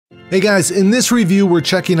Hey guys, in this review we're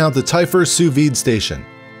checking out the Typhur Sous Vide station.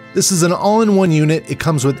 This is an all-in-one unit. It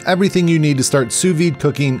comes with everything you need to start sous vide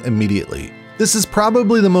cooking immediately. This is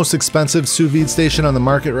probably the most expensive sous vide station on the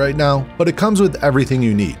market right now, but it comes with everything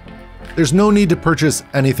you need. There's no need to purchase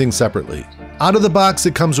anything separately. Out of the box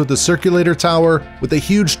it comes with a circulator tower with a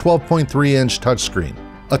huge 12.3-inch touchscreen,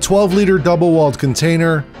 a 12-liter double-walled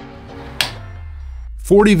container,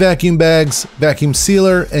 40 vacuum bags, vacuum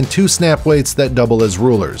sealer, and 2 snap weights that double as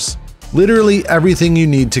rulers. Literally everything you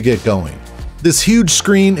need to get going. This huge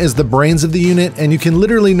screen is the brains of the unit, and you can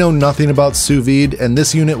literally know nothing about sous vide, and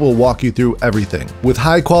this unit will walk you through everything with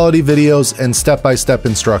high quality videos and step-by-step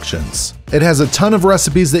instructions. It has a ton of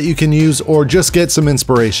recipes that you can use or just get some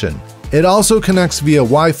inspiration. It also connects via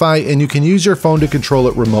Wi-Fi, and you can use your phone to control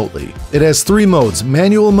it remotely. It has 3 modes: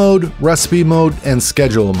 manual mode, recipe mode, and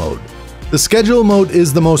schedule mode. The schedule mode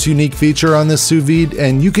is the most unique feature on this sous vide,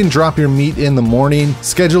 and you can drop your meat in the morning,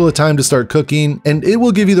 schedule a time to start cooking, and it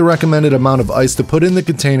will give you the recommended amount of ice to put in the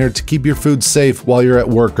container to keep your food safe while you're at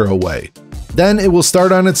work or away. Then it will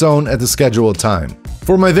start on its own at the scheduled time.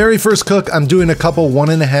 For my very first cook, I'm doing a couple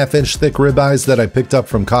 1.5-inch thick ribeyes that I picked up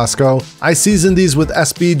from Costco. I seasoned these with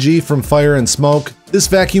SBG from Fire and Smoke. This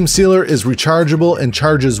vacuum sealer is rechargeable and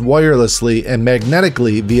charges wirelessly and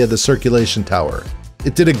magnetically via the circulation tower.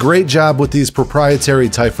 It did a great job with these proprietary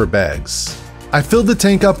Typhur bags. I filled the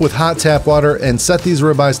tank up with hot tap water and set these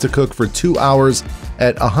ribeyes to cook for 2 hours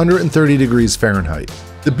at 130 degrees Fahrenheit.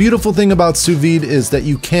 The beautiful thing about sous vide is that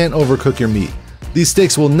you can't overcook your meat. These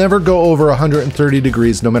steaks will never go over 130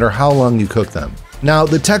 degrees no matter how long you cook them. Now,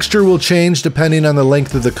 the texture will change depending on the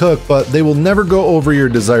length of the cook, but they will never go over your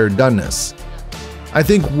desired doneness. I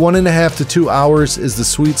think 1.5 to 2 hours is the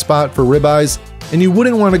sweet spot for ribeyes, and you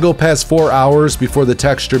wouldn't want to go past 4 hours before the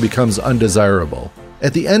texture becomes undesirable.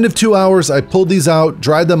 At the end of 2 hours, I pulled these out,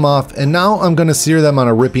 dried them off, and now I'm going to sear them on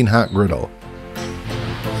a ripping hot griddle.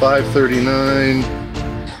 539,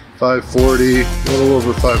 540, a little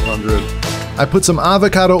over 500. I put some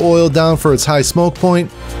avocado oil down for its high smoke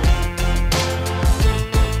point.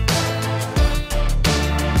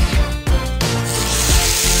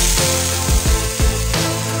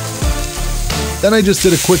 Then I just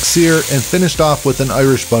did a quick sear and finished off with an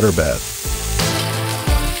Irish butter bath.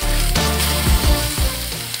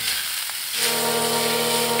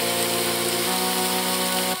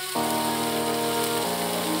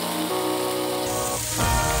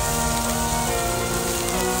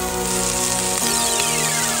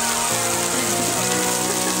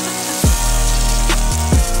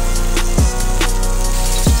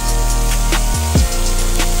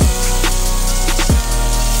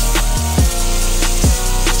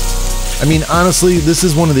 I mean, honestly, this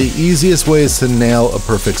is one of the easiest ways to nail a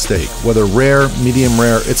perfect steak. Whether rare, medium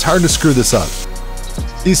rare, it's hard to screw this up.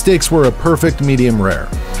 These steaks were a perfect medium rare.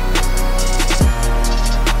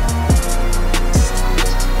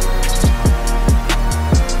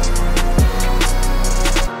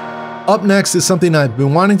 Up next is something I've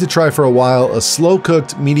been wanting to try for a while, a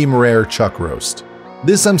slow-cooked medium rare chuck roast.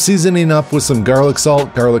 This I'm seasoning up with some garlic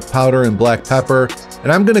salt, garlic powder, and black pepper,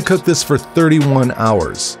 and I'm gonna cook this for 31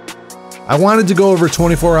 hours. I wanted to go over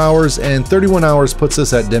 24 hours, and 31 hours puts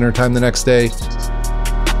us at dinner time the next day.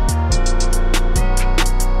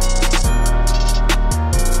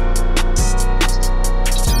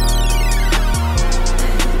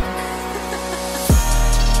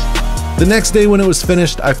 The next day when it was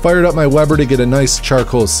finished, I fired up my Weber to get a nice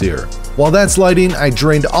charcoal sear. While that's lighting, I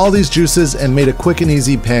drained all these juices and made a quick and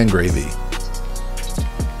easy pan gravy.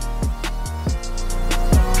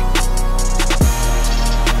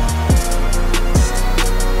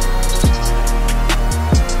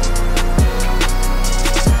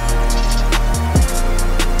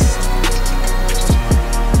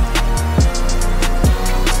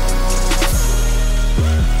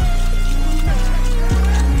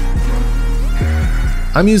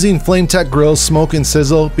 I'm using FlameTech Grill's Smoke and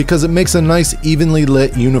Sizzle because it makes a nice evenly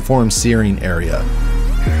lit uniform searing area.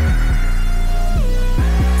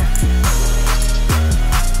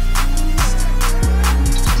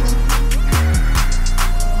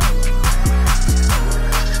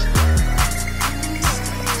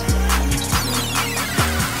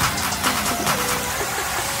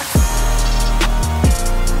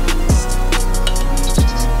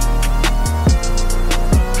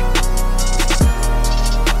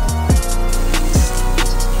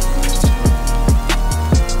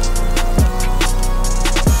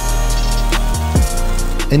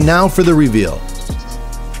 And now for the reveal.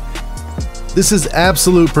 This is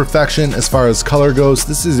absolute perfection as far as color goes.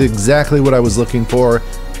 This is exactly what I was looking for,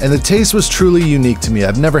 and the taste was truly unique to me.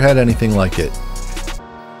 I've never had anything like it.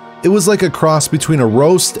 It was like a cross between a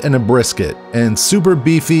roast and a brisket, and super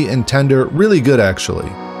beefy and tender, really good actually.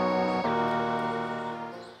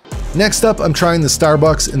 Next up, I'm trying the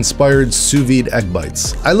Starbucks inspired Sous Vide egg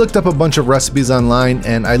bites. I looked up a bunch of recipes online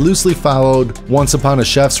and I loosely followed Once Upon a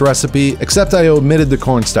Chef's recipe, except I omitted the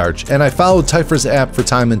cornstarch, and I followed Typhur's app for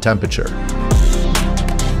time and temperature.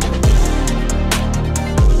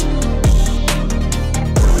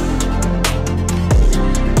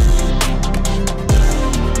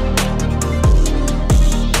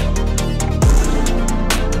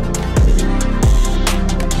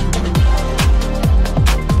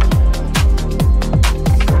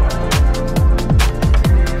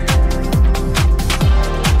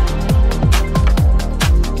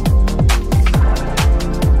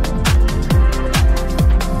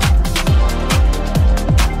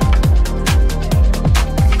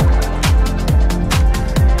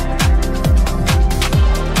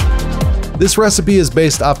 This recipe is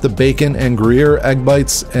based off the bacon and Gruyere egg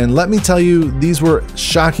bites, and let me tell you, these were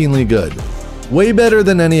shockingly good. Way better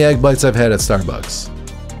than any egg bites I've had at Starbucks.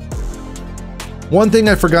 One thing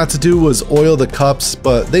I forgot to do was oil the cups,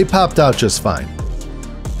 but they popped out just fine.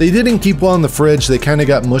 They didn't keep well in the fridge, they kinda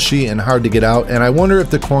got mushy and hard to get out, and I wonder if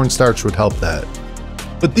the cornstarch would help that.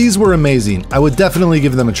 But these were amazing, I would definitely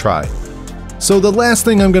give them a try. So the last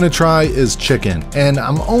thing I'm gonna try is chicken, and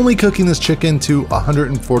I'm only cooking this chicken to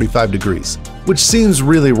 145 degrees, which seems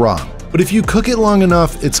really wrong, but if you cook it long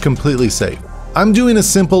enough, it's completely safe. I'm doing a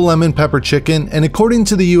simple lemon pepper chicken, and according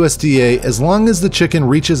to the USDA, as long as the chicken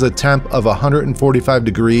reaches a temp of 145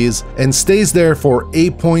 degrees and stays there for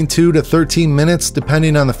 8.2 to 13 minutes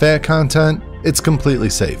depending on the fat content, it's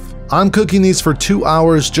completely safe. I'm cooking these for 2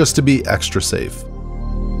 hours just to be extra safe.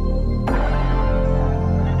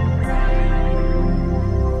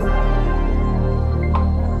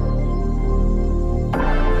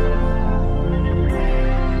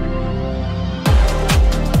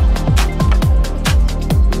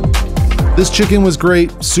 This chicken was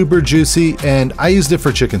great, super juicy, and I used it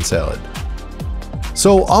for chicken salad.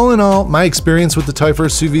 So all in all, my experience with the Typhur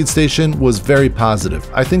Sous Vide Station was very positive.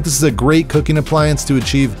 I think this is a great cooking appliance to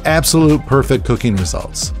achieve absolute perfect cooking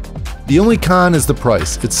results. The only con is the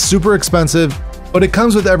price. It's super expensive, but it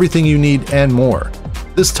comes with everything you need and more.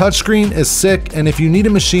 This touchscreen is sick, and if you need a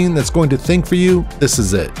machine that's going to think for you, this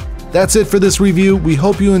is it. That's it for this review. We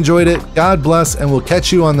hope you enjoyed it. God bless, and we'll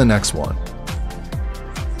catch you on the next one.